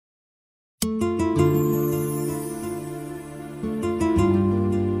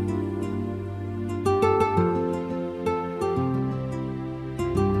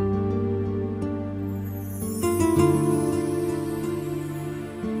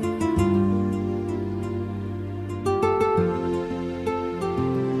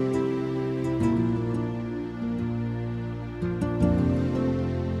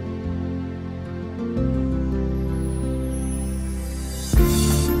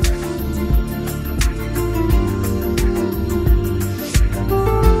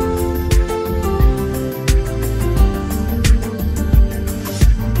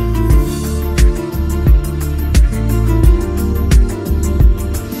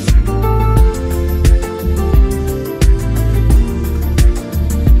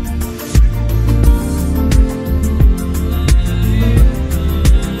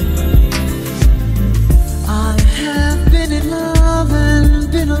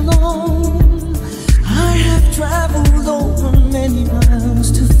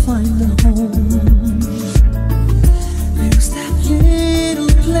find a home. There's that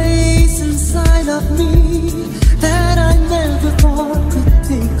little place inside of me that I never thought could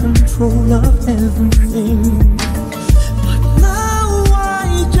take control of everything. But now I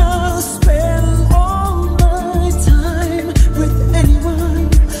just spend all my time with anyone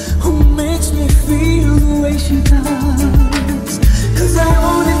who makes me feel the way she does. 'Cause I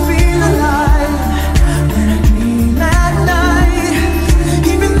only feel alive when I dream at night.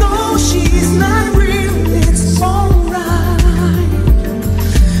 Even though she's not real, it's alright.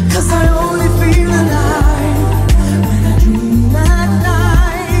 'Cause I only feel alive when I dream at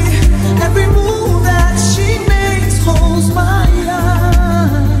night. Every move that she makes holds my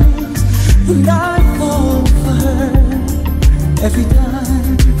eyes, and I fall for her every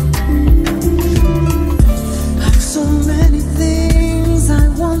time. I've so many things I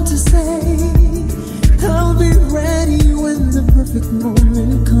want to say. I'll be ready when the perfect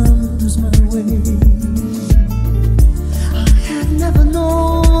moment comes my way. I had never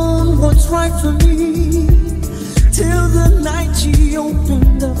known what's right for me till the night she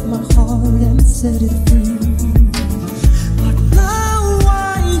opened up my heart and set it